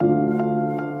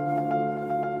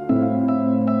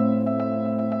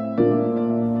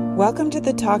Welcome to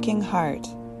the Talking Heart,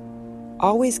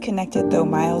 always connected though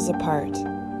miles apart.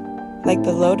 Like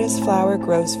the lotus flower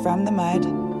grows from the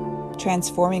mud,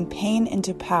 transforming pain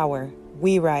into power,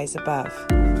 we rise above.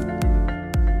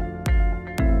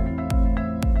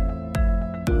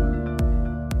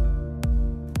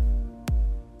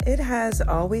 It has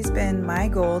always been my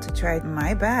goal to try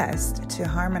my best to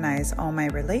harmonize all my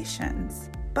relations,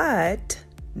 but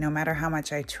no matter how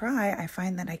much I try, I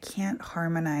find that I can't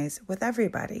harmonize with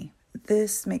everybody.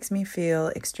 This makes me feel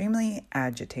extremely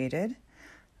agitated,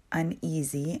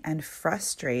 uneasy, and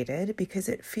frustrated because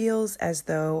it feels as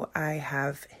though I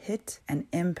have hit an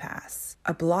impasse,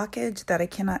 a blockage that I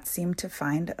cannot seem to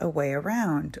find a way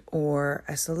around or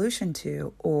a solution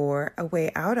to or a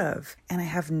way out of, and I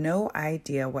have no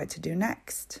idea what to do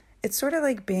next. It's sort of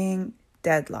like being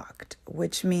deadlocked,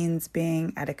 which means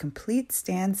being at a complete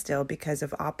standstill because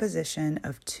of opposition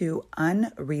of two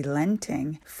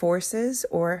unrelenting forces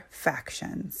or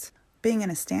factions. Being in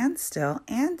a standstill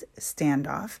and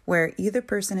standoff, where either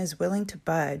person is willing to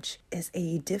budge, is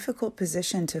a difficult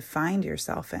position to find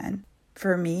yourself in.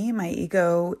 For me, my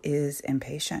ego is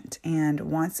impatient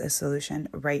and wants a solution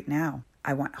right now.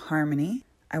 I want harmony.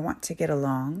 I want to get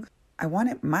along. I want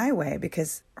it my way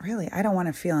because really, I don't want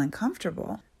to feel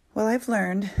uncomfortable. Well, I've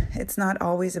learned it's not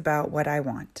always about what I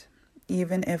want,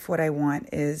 even if what I want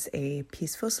is a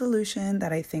peaceful solution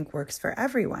that I think works for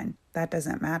everyone. That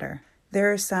doesn't matter.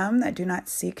 There are some that do not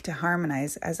seek to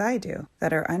harmonize as I do,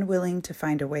 that are unwilling to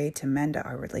find a way to mend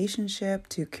our relationship,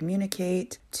 to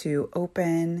communicate, to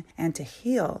open, and to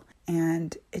heal.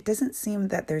 And it doesn't seem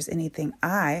that there's anything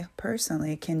I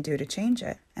personally can do to change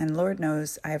it. And Lord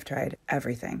knows I've tried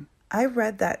everything. I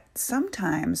read that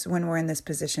sometimes when we're in this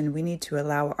position, we need to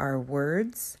allow our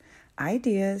words,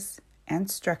 ideas,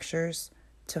 and structures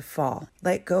to fall.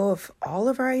 Let go of all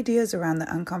of our ideas around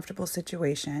the uncomfortable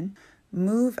situation,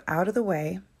 move out of the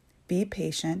way, be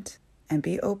patient, and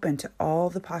be open to all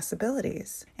the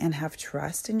possibilities, and have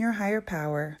trust in your higher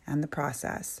power and the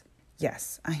process.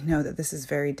 Yes, I know that this is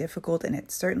very difficult and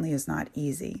it certainly is not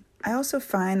easy. I also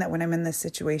find that when I'm in this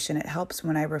situation, it helps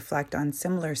when I reflect on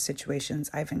similar situations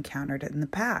I've encountered in the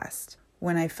past,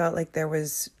 when I felt like there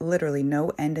was literally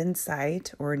no end in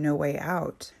sight or no way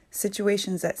out.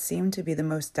 Situations that seemed to be the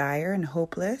most dire and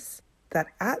hopeless, that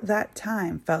at that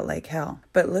time felt like hell.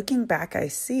 But looking back, I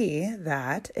see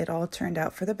that it all turned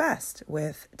out for the best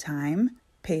with time,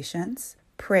 patience,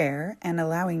 prayer, and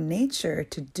allowing nature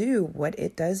to do what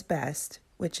it does best,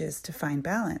 which is to find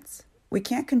balance. We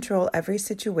can't control every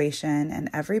situation and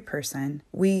every person.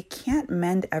 We can't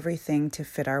mend everything to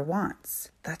fit our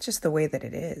wants. That's just the way that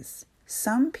it is.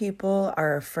 Some people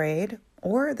are afraid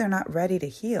or they're not ready to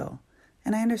heal.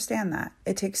 And I understand that.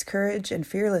 It takes courage and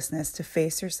fearlessness to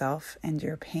face yourself and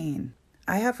your pain.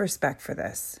 I have respect for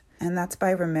this. And that's by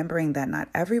remembering that not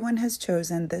everyone has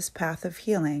chosen this path of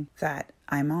healing that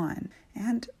I'm on.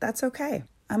 And that's okay.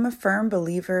 I'm a firm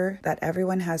believer that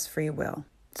everyone has free will.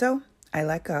 So I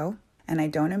let go and I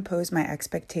don't impose my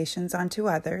expectations onto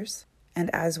others. And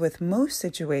as with most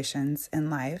situations in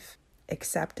life,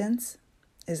 acceptance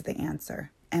is the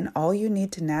answer. And all you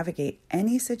need to navigate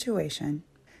any situation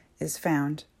is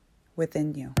found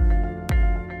within you.